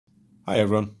Hi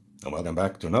everyone, and welcome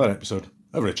back to another episode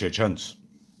of Rich H Hunts.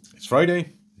 It's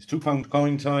Friday, it's £2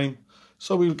 coin time,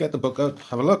 so we'll get the book out,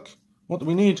 have a look. What do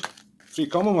we need? 3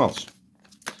 Commonwealths.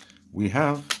 We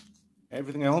have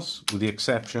everything else with the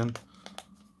exception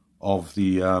of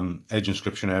the edge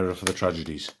inscription area for the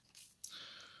tragedies.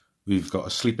 We've got a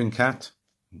sleeping cat,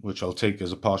 which I'll take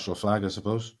as a partial flag, I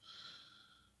suppose.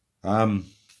 What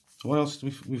else?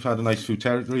 We've had a nice few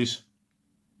territories.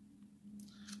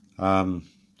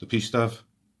 The peace stuff.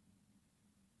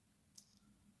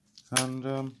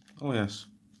 And, oh yes,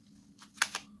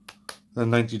 the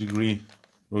 90-degree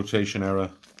rotation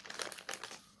error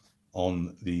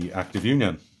on the active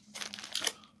union.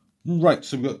 Right,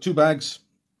 so we've got 2 bags,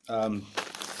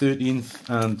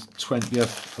 13th and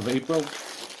 20th of April.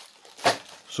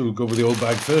 So we'll go with the old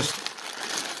bag first.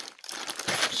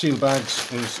 Sealed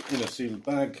bags in a sealed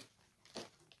bag.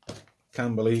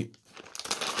 Camberley.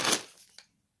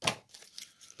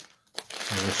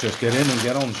 So let's just get in and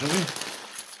get on, shall we?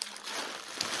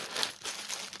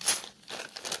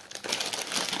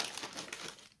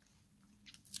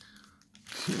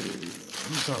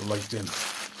 Who's that light in?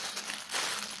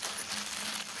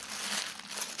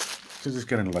 Because it's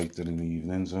getting lighter in the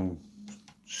evenings. I'm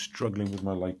struggling with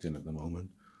my lighting at the moment.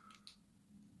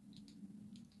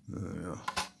 Yeah,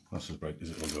 that's as bright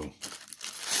as it'll go.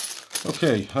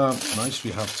 Okay, nice.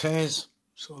 We have tears.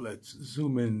 So let's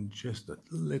zoom in just a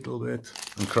little bit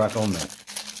and crack on there.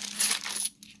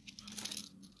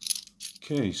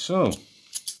 Okay, so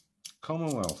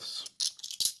Commonwealths.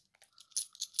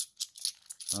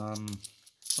 Oh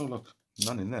look,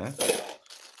 none in there.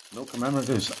 No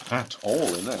commemoratives at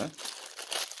all in there,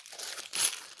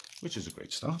 which is a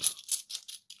great start.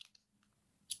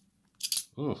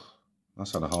 Oh,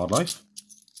 that's had a hard life.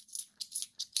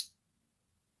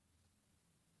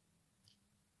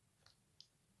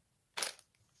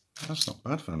 That's not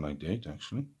bad for a 98,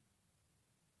 actually.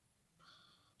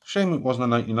 Shame it wasn't a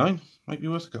 99. Might be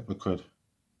worth a couple of quid.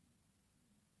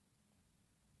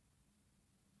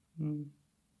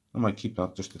 I might keep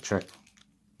that just to check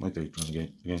my date run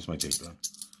against my date run.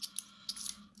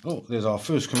 Oh, there's our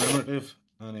first commemorative,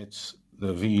 and it's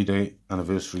the VE Day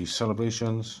anniversary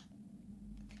celebrations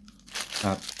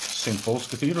at St. Paul's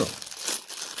Cathedral.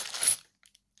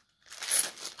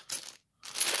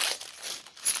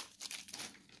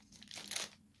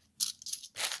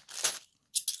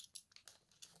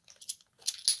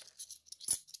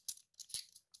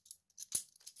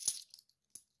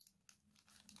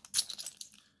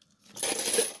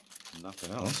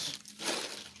 Nothing else.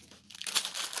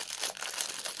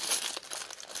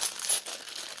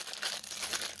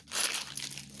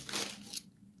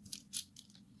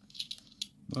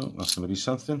 Well, that's going to be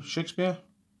something. Shakespeare?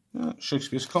 Yeah,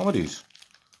 Shakespeare's comedies.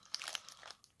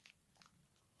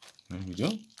 There we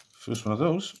go. First one of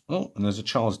those. Oh, and there's a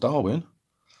Charles Darwin.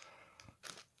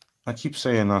 I keep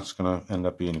saying that's going to end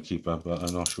up being a keeper, but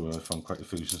I'm not sure if I'm quite a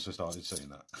fool since I started saying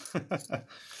that.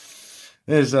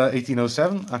 There's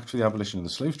 1807, Act for the Abolition of the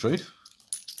Slave Trade.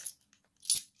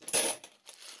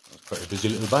 That's quite a busy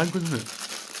little bag, wasn't it?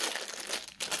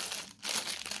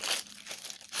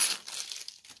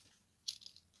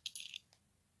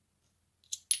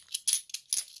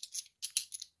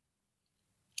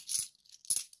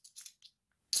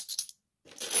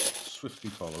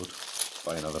 Swiftly followed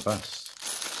by another bust.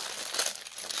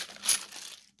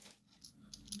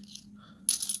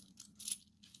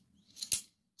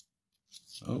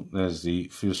 Oh, there's the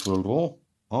First World War,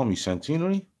 Army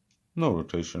Centenary, no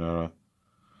rotation error.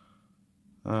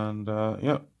 And,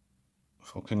 yeah,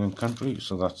 for King and Country,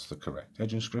 so that's the correct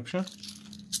edge inscription.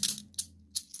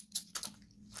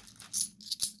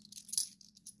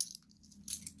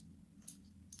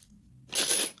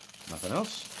 Nothing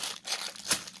else.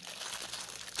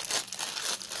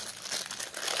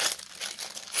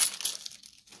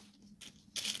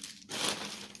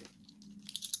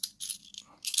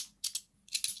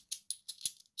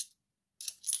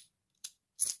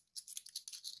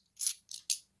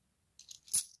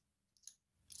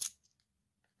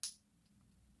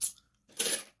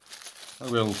 I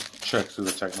will check through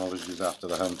the technologies after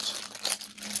the hunt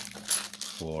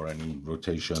for any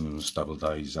rotations, double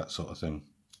dies, that sort of thing.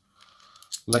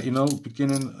 Let you know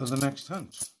beginning of the next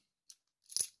hunt.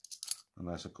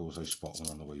 Unless, of course, I spot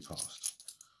one on the way past.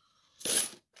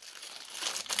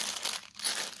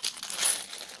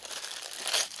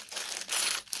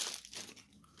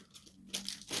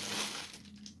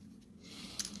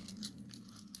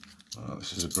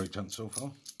 This is a great hunt so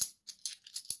far.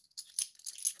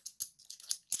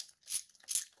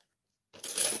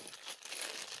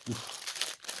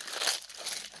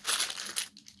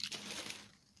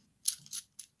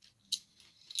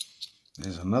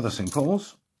 There's another St.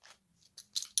 Paul's.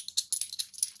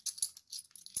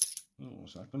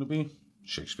 What's that going to be?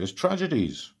 Shakespeare's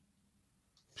Tragedies.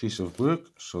 Piece of work,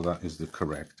 so that is the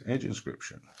correct edge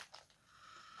inscription.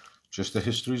 Just the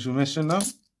histories we're missing now.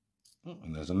 Oh,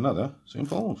 and there's another St.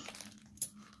 Paul's.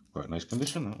 Quite nice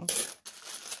condition, that one.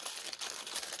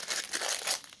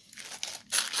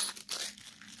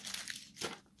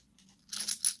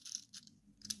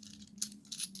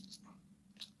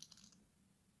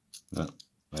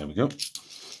 There we go.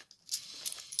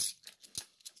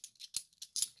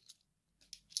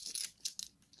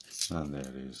 And there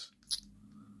it is.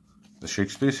 The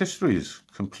Shakespeare's Histories,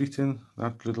 completing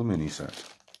that little mini set.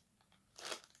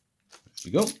 There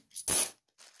we go.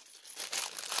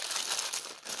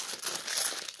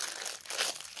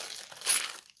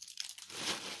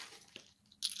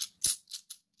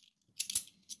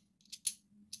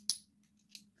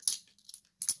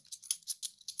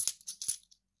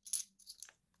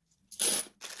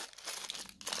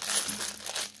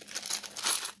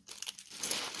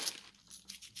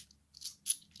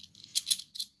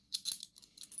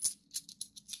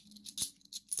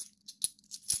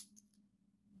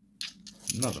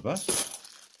 Another bus.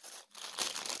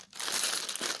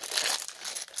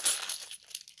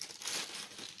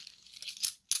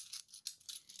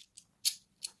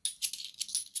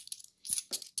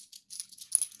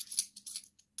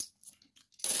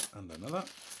 And another.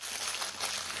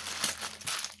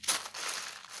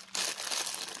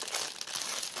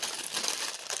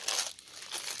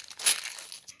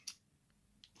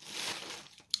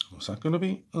 What's that going to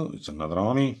be? Oh, it's another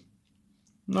Arnie.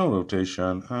 No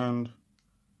rotation and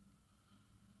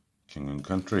King and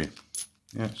Country.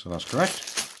 Yeah, so that's correct.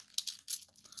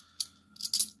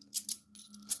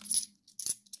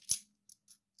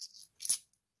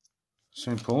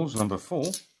 St. Paul's number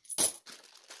 4.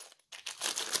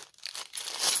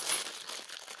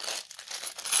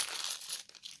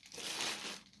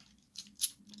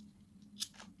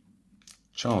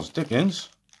 Charles Dickens.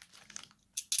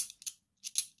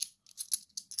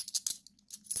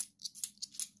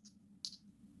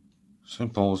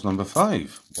 St. Paul's number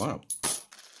 5. Wow.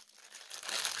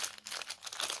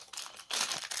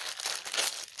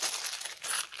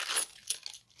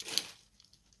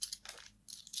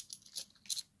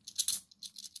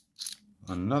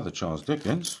 Another Charles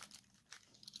Dickens.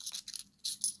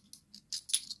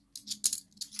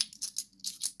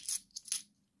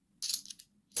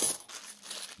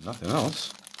 Nothing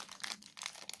else.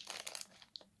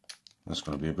 That's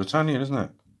going to be a Britannia, isn't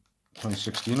it?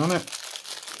 2016 on it.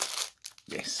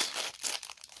 Yes.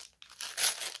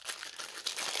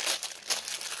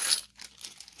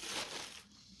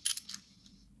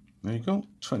 There you go.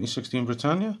 2016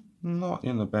 Britannia. Not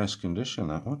in the best condition,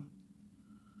 that one.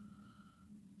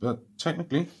 But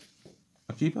technically,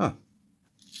 a keeper.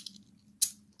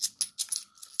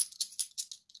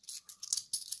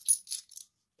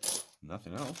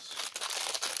 Nothing else.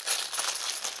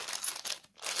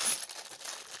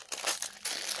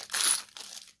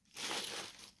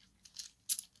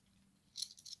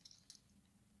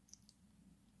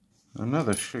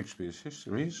 Another Shakespeare's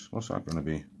Histories. What's that going to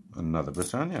be? Another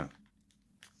Britannia.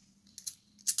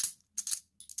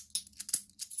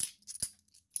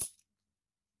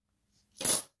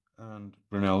 And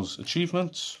Brunel's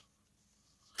Achievements.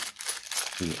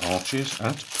 The Arches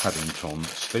at Paddington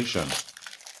Station.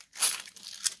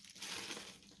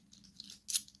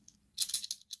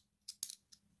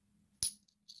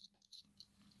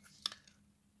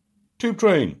 Tube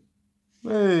train.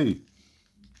 Hey.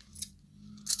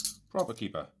 Proper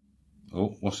keeper.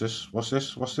 Oh, what's this? What's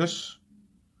this? What's this?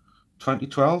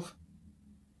 2012?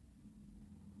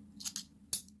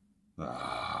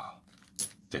 Ah,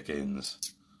 Dickens.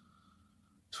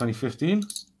 2015?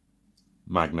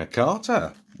 Magna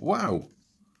Carta. Wow.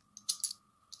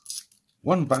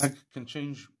 One bag can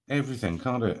change everything,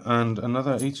 can't it? And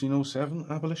another 1807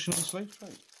 abolition of the slave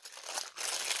trade.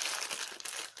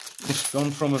 It's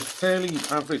gone from a fairly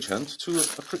average hunt to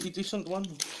a pretty decent one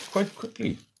quite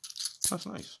quickly. That's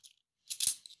nice.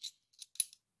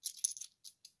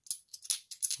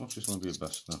 Watch this one be a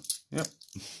bust now. Yep.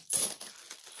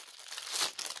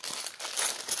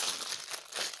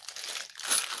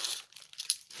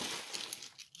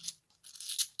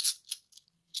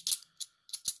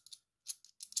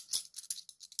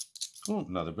 Oh,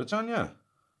 another Britannia.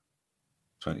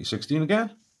 2016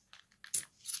 again.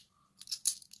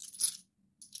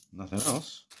 Nothing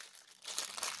else.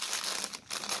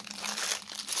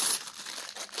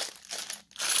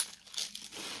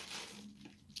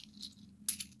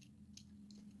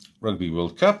 Rugby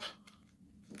World Cup.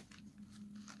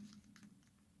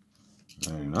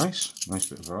 Very nice. Nice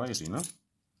bit of variety, no?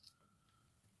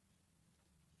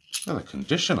 Look at the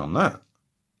condition on that.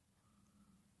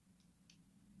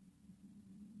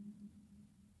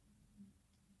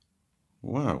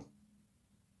 Wow.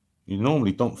 You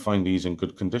normally don't find these in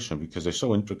good condition because they're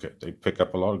so intricate. They pick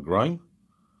up a lot of grime.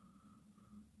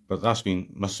 But must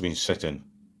have been sitting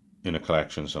in a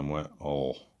collection somewhere.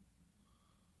 Oh,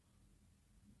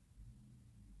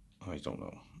 I don't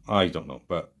know.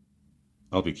 But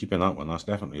I'll be keeping that one. That's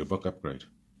definitely a book upgrade.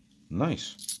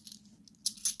 Nice.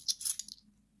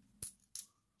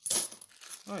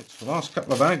 Right, so last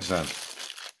couple of bags then.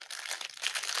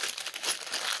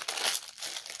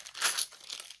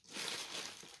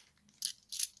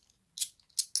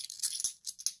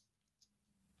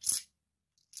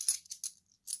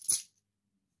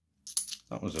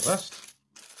 That was the best.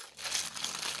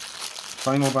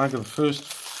 Final bag of the first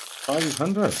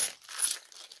 500.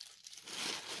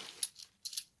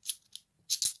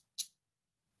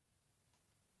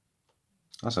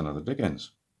 That's another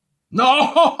Dickens.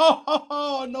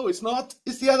 No, no, it's not.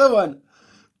 It's the other one.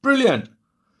 Brilliant.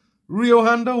 Rio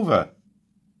Handover.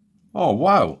 Oh,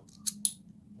 wow.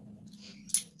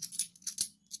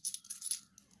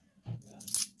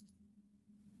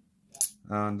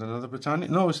 And another Britannia.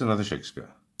 No, it's another Shakespeare.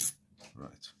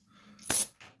 Right.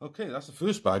 Okay, that's the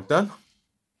first bag done.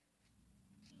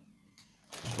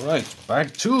 Right,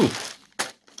 bag 2.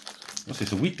 What's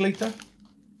this, a week later?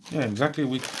 Yeah, exactly a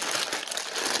week.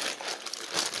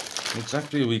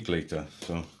 Exactly a week later.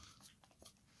 So,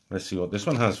 let's see what this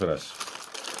one has for us.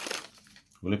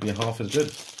 Will it be half as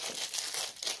good?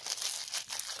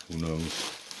 Who knows?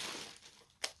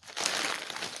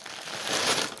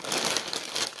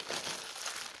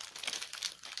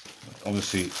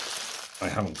 Obviously, I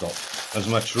haven't got as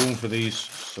much room for these,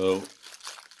 so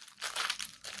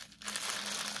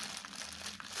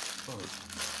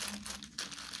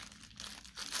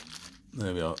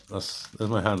there we are. There's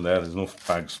my hand there. There's no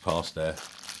bags past there.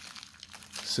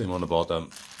 Same on the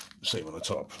bottom, same on the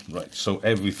top. Right, so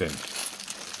everything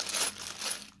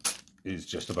is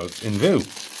just about in view.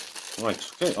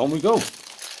 Right, okay, on we go.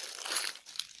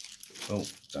 Oh,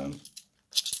 damn.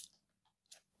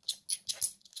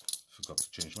 Forgot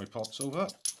to change my pots over.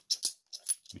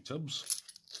 My tubs.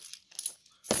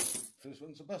 First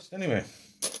one's a bust anyway.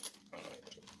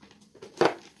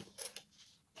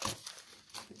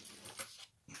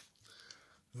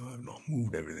 Oh, I've not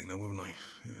moved everything now, haven't I?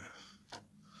 Yeah.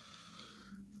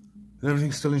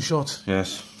 Everything's still in shot?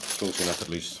 Yes, close enough at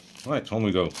least. Right, on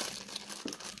we go.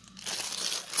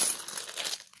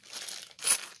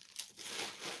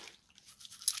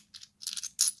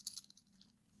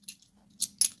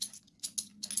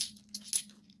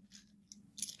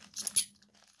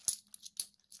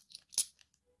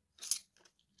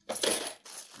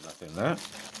 Nothing there.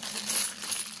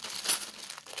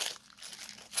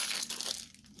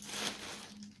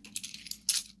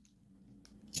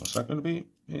 What's that going to be?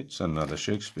 It's another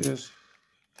Shakespeare's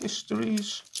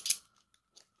Histories.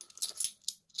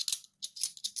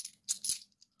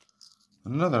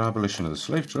 Another Abolition of the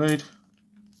Slave Trade.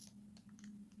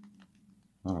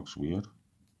 That looks weird.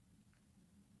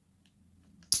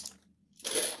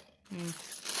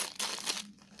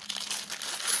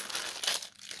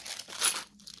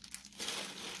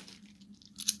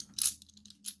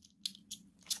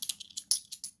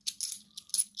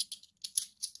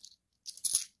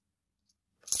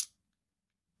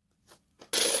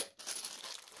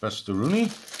 Buster Rooney.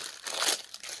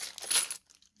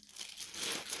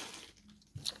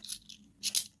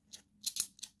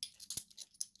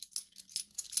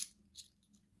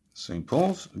 St.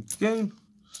 Paul's again.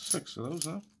 6 of those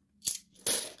now.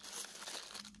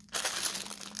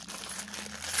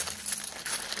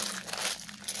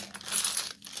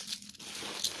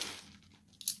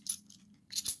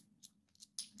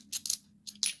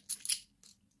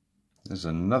 There's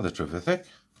another Trevithick.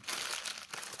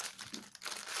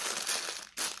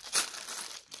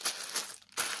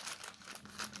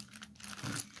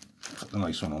 Put the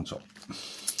nice one on top.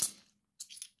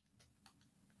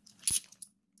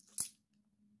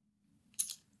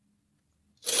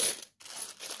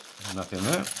 Nothing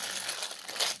there.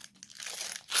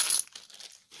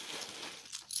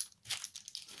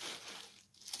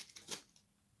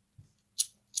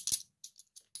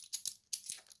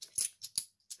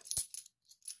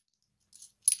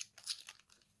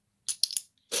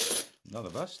 Another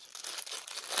bust.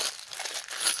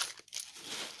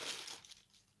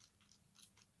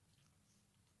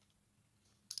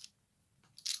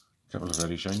 Couple of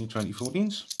very shiny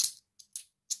 2014s.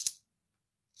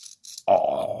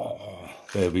 Oh,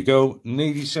 there we go.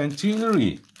 Navy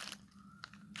Centenary.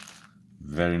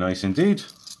 Very nice indeed.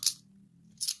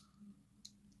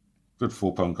 Good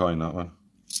 £4 coin, that one.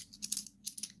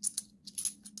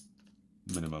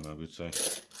 Minimum, I would say.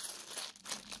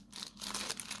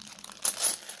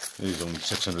 There's only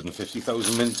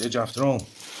 650,000 mintage after all.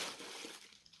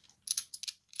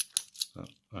 So,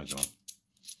 I don't know.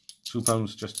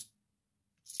 £2 just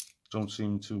don't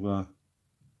seem to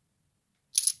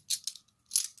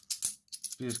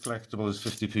be as collectible as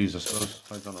 50p's, I suppose.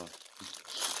 I don't know.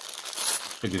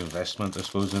 Bigger investment, I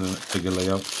suppose, in a bigger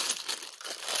layout.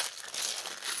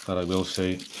 But I will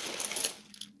say,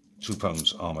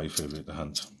 £2 are my favourite to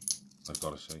hunt. I've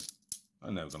got to say.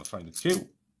 I'm never going to find a Q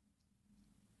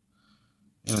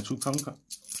in a £2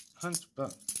 hunt,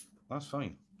 but that's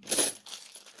fine.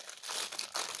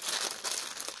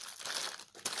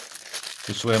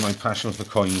 This is where my passion for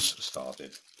coins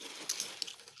started.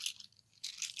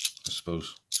 I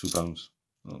suppose, £2.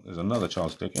 Oh, there's another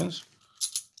Charles Dickens.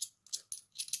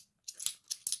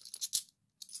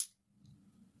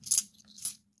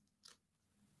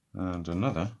 And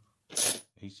another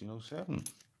 1807.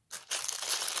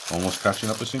 Almost catching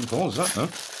up with St. Paul's, that, no?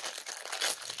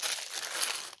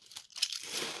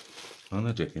 And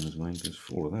the Dickens, mind, there's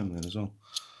 4 of them there as well.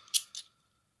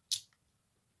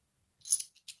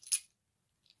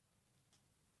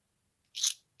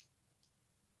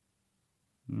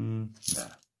 Nah.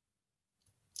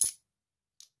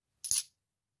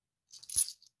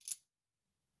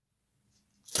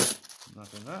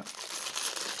 Nothing there.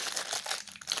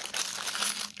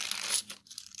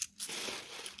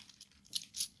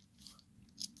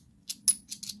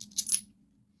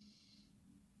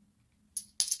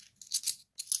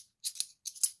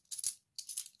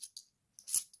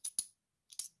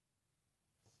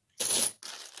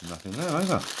 Nothing there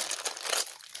either.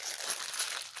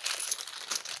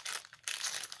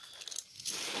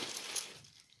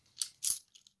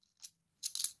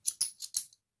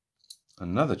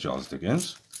 Another Charles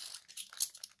Dickens.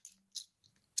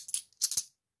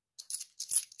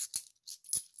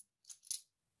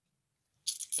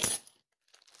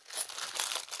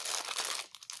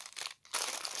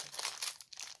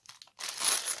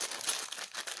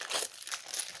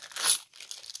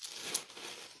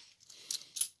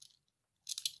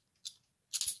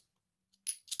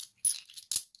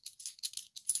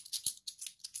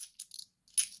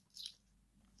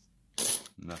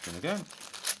 Nothing again.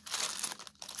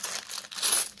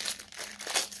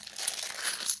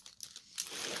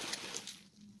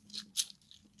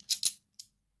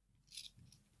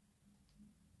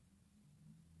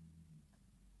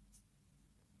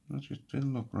 That just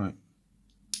didn't look right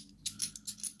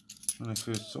when I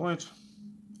first saw it.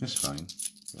 It's fine,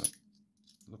 but it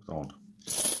looked odd.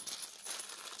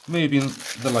 Maybe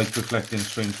the light reflecting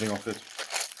strangely off it.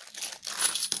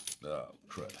 Oh,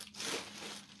 crud.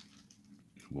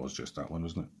 It was just that one,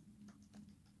 wasn't it?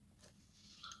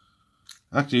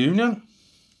 Active Union.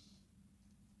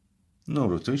 No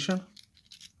rotation. Have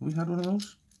we had one of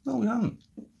those? No, we haven't.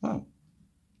 Wow.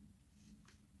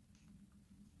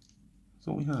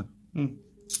 Thought we had.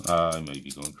 I may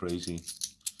be going crazy.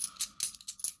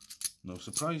 No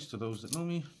surprise to those that know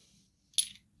me.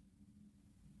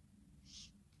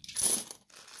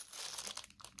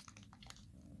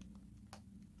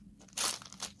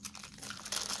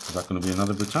 Is that going to be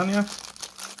another Britannia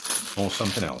or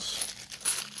something else?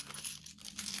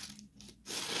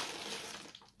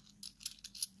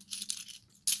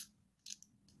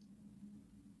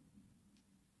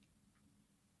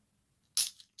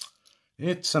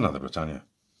 It's another Britannia.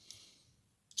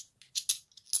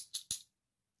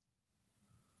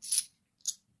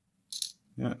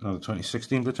 Yeah, another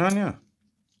 2016 Britannia.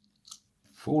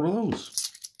 4 of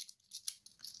those.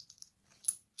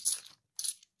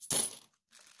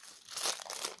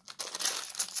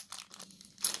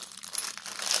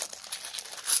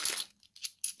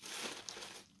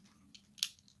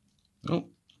 Oh,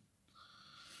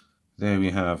 there we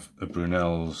have a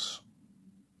Brunel's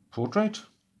portrait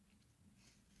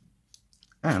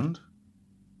and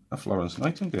a Florence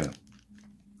Nightingale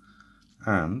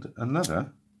and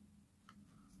another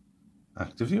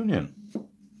Active Union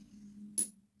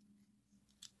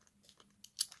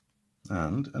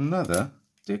and another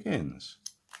Dickens.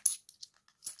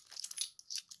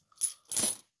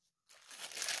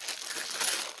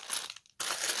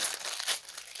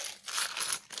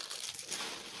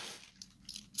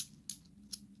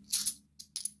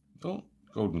 Oh,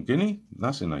 Golden Guinea,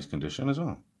 that's in nice condition as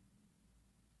well.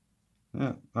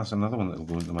 Yeah, that's another one that will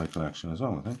go into my collection as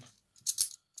well, I think.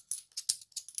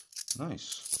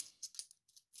 Nice.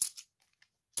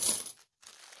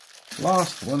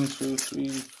 Last 1, 2, 3,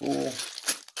 4,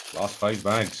 last 5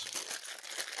 bags.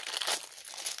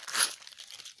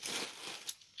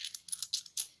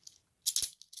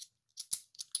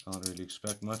 Can't really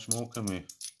expect much more, can we?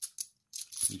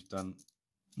 We've done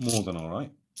more than all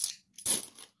right.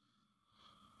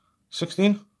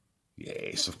 16?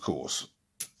 Yes, of course.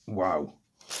 Wow.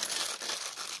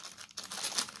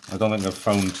 I don't think I've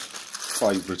found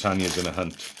 5 Britannias in a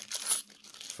hunt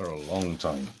for a long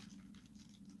time.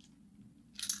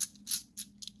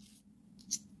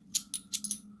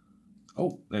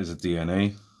 Oh, there's a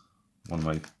DNA. One of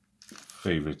my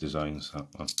favourite designs, that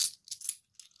one.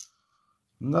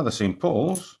 Another St.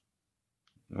 Paul's.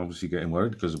 Obviously getting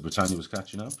worried because the Britannia was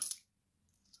catching up.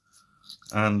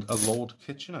 And a Lord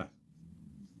Kitchener.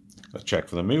 Let's check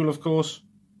for the mule, of course.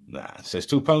 Nah, it says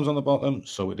 £2 on the bottom,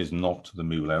 so it is not the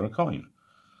mule era coin.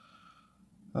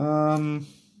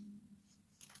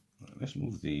 Let's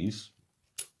move these,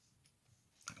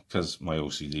 because my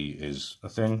OCD is a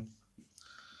thing.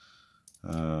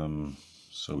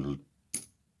 So we'll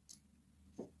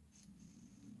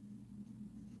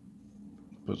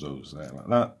put those there like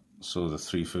that. So the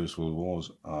 3 First World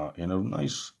Wars are in a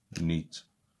nice, neat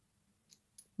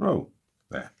row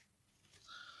there.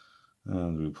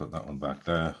 And we'll put that one back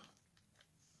there.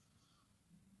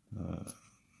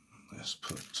 Let's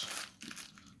put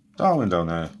Darwin down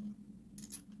there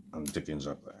and Dickens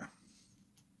up there.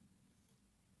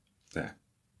 There.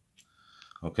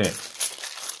 Okay.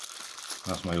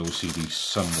 That's my OCD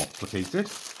somewhat placated.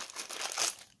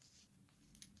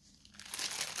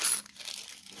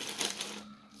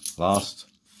 Last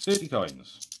 30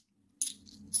 coins.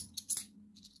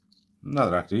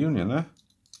 Another Act of Union there.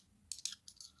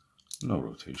 No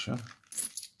rotation.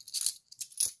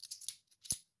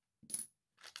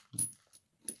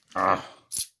 Ah.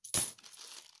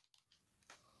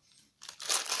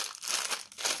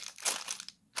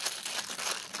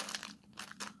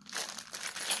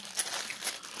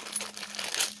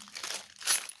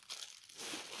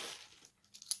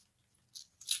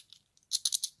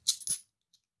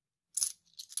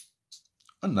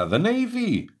 Another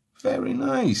Navy. Very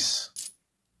nice.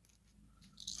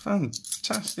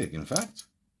 Fantastic, in fact.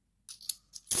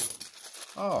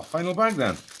 Oh, final bag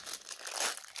then.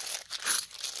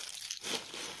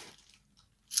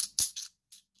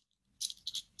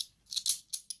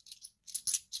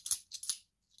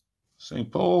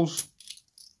 St. Paul's.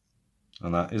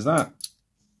 And that is that.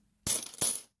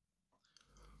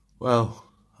 Well,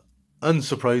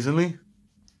 unsurprisingly,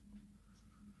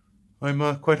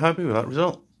 I'm quite happy with that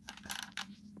result.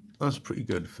 That's pretty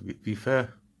good, to be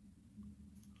fair.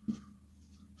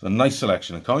 It's a nice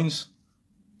selection of coins.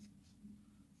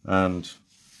 And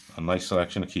a nice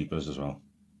selection of keepers as well.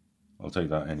 I'll take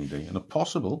that any day. And a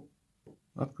possible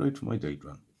upgrade for my date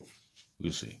run.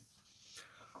 We'll see.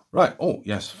 Right. Oh,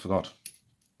 yes, forgot.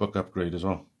 Book upgrade as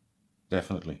well.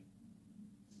 Definitely.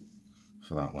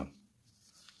 For that one.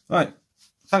 Right.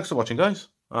 Thanks for watching, guys.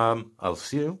 I'll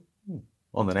see you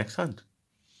on the next hunt.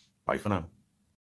 Bye for now.